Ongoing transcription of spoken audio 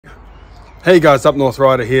Hey guys, Up North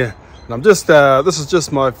Rider here, and I'm just this is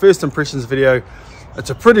just my first impressions video. It's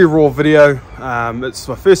a pretty raw video. It's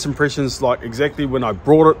my first impressions, like exactly when I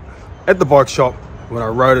brought it at the bike shop, when I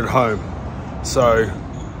rode it home. So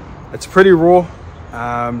it's pretty raw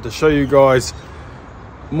to show you guys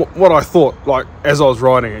what I thought, like as I was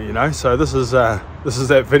riding it, you know. So this is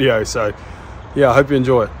that video. So yeah, I hope you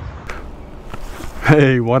enjoy it.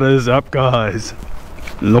 Hey, what is up guys?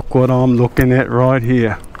 Look what I'm looking at right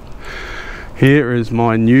here. Here is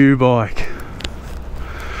my new bike.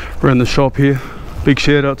 We're in the shop here. Big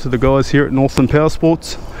shout out to the guys here at Northland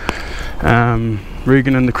Powersports,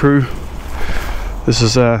 Regan and the crew. This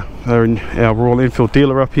is our Royal Enfield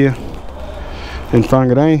dealer up here in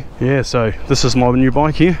Whangarei. Yeah, so this is my new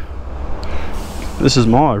bike here. This is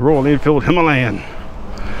my Royal Enfield Himalayan.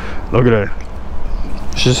 Look at her.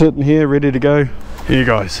 She's sitting here ready to go. Here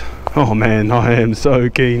guys. Oh man, I am so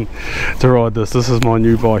keen to ride this. This is my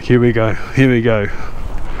new bike. Here we go. Here we go.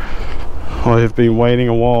 I have been waiting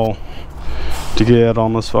a while to get out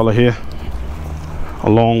on this fella here. A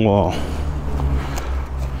long while.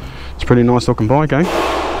 It's a pretty nice looking bike, eh?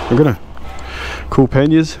 Look at her. Cool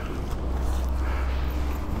panniers.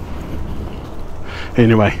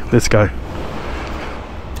 Anyway, let's go.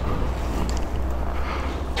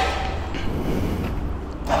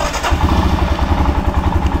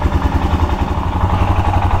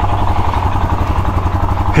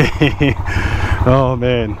 Oh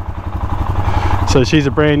man, so she's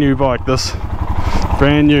a brand new bike, this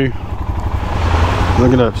brand new.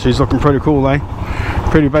 Look at her, she's looking pretty cool, eh?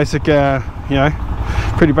 Pretty basic, you know,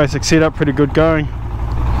 pretty basic setup, pretty good going.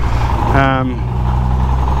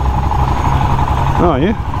 Oh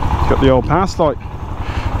yeah, got the old pass light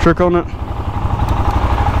trick on it.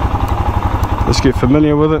 Let's get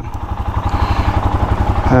familiar with it.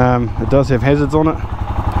 It does have hazards on it,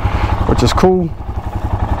 which is cool.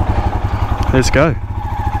 Let's go.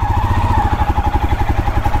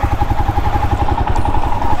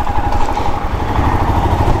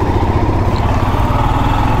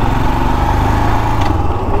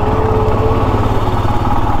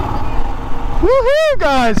 Woohoo,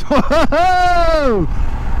 guys! Whoa!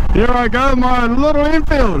 Here I go, my little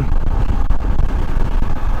Enfield.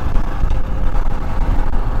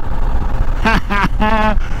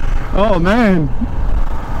 Oh man,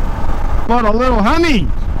 what a little honey!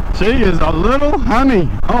 She is a little honey.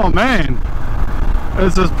 Oh man,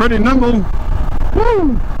 this is pretty nimble.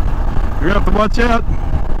 Woo! You have to watch out.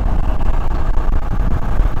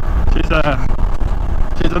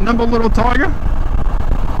 She's a nimble little tiger.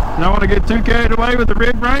 Don't want to get too carried away with the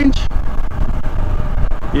red range.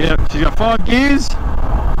 Yep, she's got 5 gears.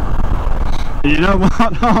 You know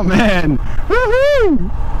what? Oh man,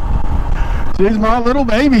 woohoo! She's my little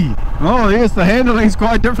baby. Oh yes, the handling's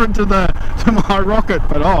quite different to my rocket,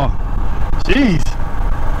 but oh, jeez,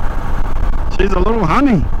 she's a little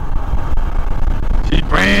honey. She's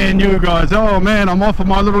brand new, guys. Oh man, I'm off of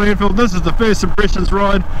my little Enfield. This is the first impressions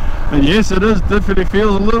ride, and yes, it is definitely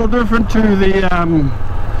feels a little different to the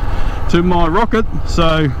to my rocket.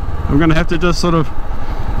 So I'm gonna have to just sort of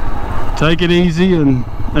take it easy and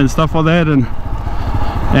stuff like that.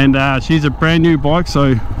 And she's a brand new bike,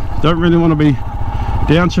 so don't really want to be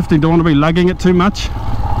downshifting, don't want to be lugging it too much.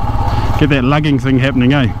 Get that lugging thing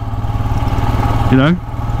happening, eh? You know?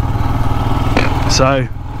 So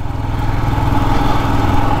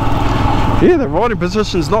yeah, the riding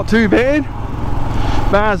position's not too bad.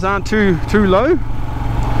 Bars aren't too low.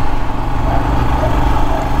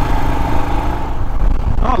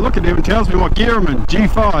 Oh look, it even tells me what gear I'm in.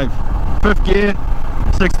 G5, 5th gear,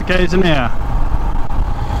 60 k's an hour.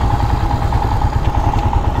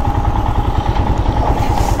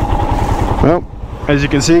 Well, as you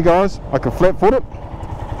can see guys, I can flat foot it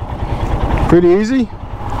pretty easy.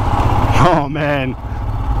 Oh man,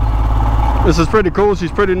 this is pretty cool.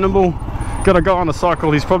 She's pretty nimble. Got a guy on a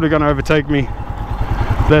cycle, he's probably going to overtake me.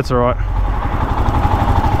 That's alright.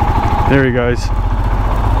 There he goes.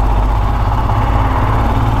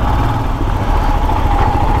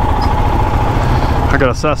 I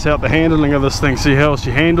gotta suss out the handling of this thing, see how she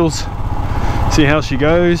handles, see how she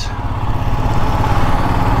goes.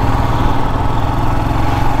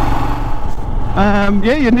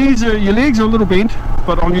 Yeah, your legs are a little bent,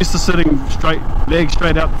 but I'm used to sitting straight, legs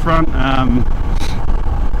straight out the front.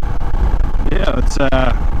 Yeah, it's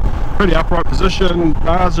a pretty upright position.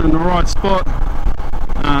 Bars are in the right spot.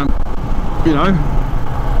 You know,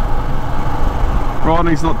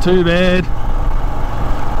 riding's not too bad.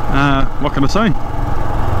 What can I say?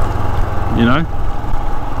 You know,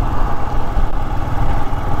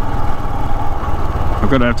 I've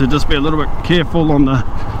got to have to just be a little bit careful on the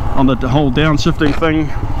whole downshifting thing.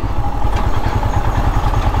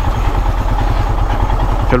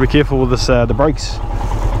 Gotta be careful with this, the brakes.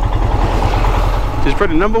 She's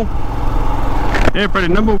pretty nimble. Yeah, pretty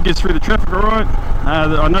nimble, gets through the traffic alright.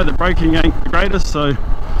 I know the braking ain't the greatest, so,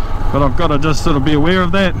 but I've got to just sort of be aware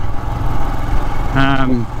of that.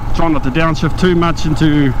 Try not to downshift too much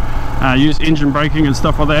into use engine braking and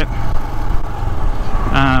stuff like that.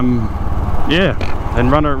 Yeah, and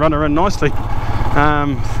run her in nicely.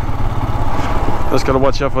 Just got to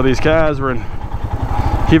watch out for these cars. We're in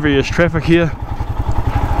heavyish traffic here.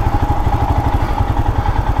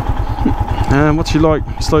 What's she like?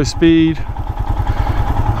 Slow speed.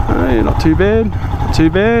 Not too bad. Not too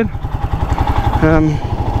bad. I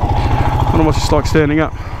don't know what she's like standing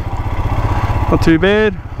up. Not too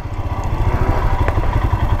bad.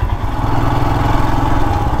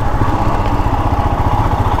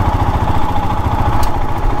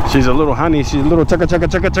 She's a little honey. She's a little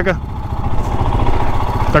chugga.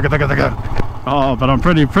 Oh, but I'm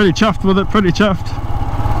pretty chuffed with it. Pretty chuffed.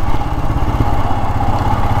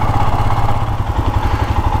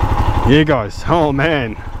 Yeah, guys. Oh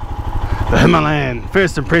man, the Himalayan.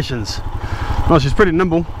 First impressions. Well, she's pretty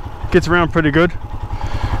nimble. Gets around pretty good.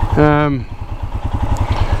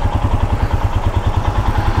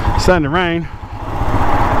 Starting to rain.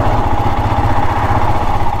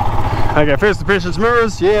 Okay, first impressions,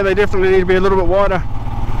 mirrors. Yeah, they definitely need to be a little bit wider.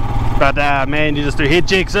 But man, you just do head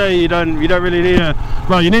checks. You don't really need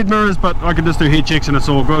well, you need mirrors, but I can just do head checks and it's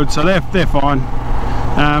all good. So they're fine.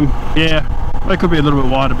 Yeah, they could be a little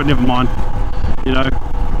bit wider, but never mind. You know,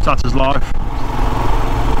 such is life.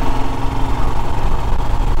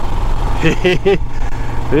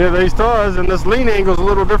 Yeah, these tyres and this lean angle's a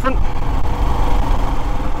little different.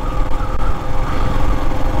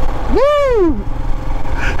 Woo!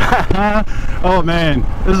 Oh man,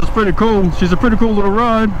 this is pretty cool. She's a pretty cool little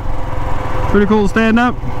ride. Pretty cool to stand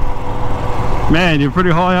up. Man, you're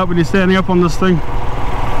pretty high up when you're standing up on this thing.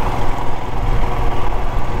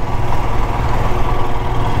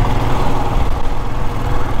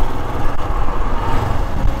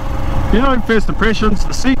 You know, first impressions,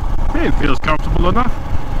 the seat, yeah, it feels comfortable enough.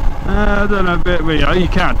 I don't know about, you know, you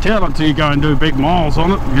can't tell until you go and do big miles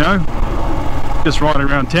on it, you know. Just riding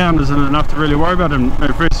around town isn't enough to really worry about. And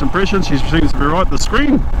first impressions, she seems to be right. The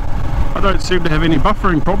screen, I don't seem to have any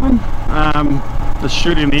buffering problem. Just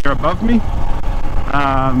shooting the air above me.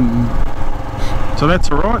 So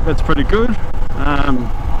that's alright, that's pretty good.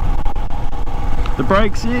 The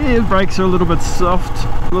brakes, yeah, the brakes are a little bit soft,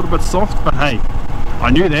 but hey, I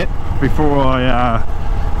knew that before I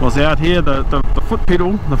was out here. The foot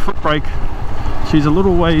pedal, the foot brake, she's a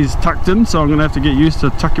little ways tucked in, so I'm going to have to get used to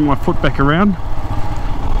tucking my foot back around.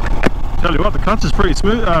 Tell you what, the clutch is pretty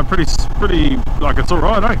smooth, pretty like it's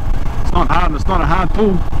alright, eh? It's not hard, it's not a hard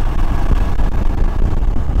pull.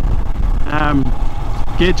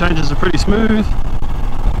 Gear changes are pretty smooth.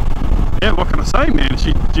 Yeah, what can I say, man?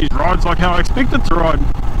 She rides like how I expect it to ride.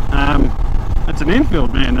 It's an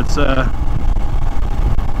Enfield, man. It's you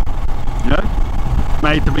know,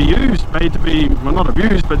 made to be used, made to be, well, not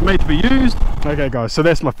abused, but made to be used. Okay guys, so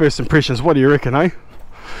that's my first impressions. What do you reckon, eh?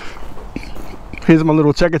 Here's my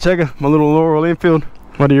little chugga, my little Royal Enfield.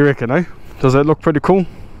 What do you reckon, eh? Does that look pretty cool?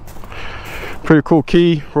 Pretty cool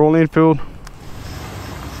key, Royal Enfield.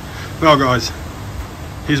 Well guys,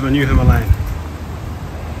 here's my new Himalayan.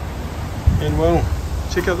 And well,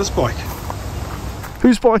 check out this bike.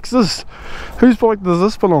 Whose bike is this? Whose bike does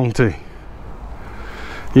this belong to?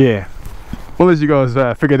 Yeah, we'll let you guys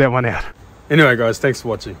figure that one out. Anyway guys, thanks for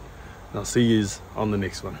watching. And I'll see you on the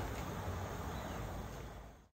next one.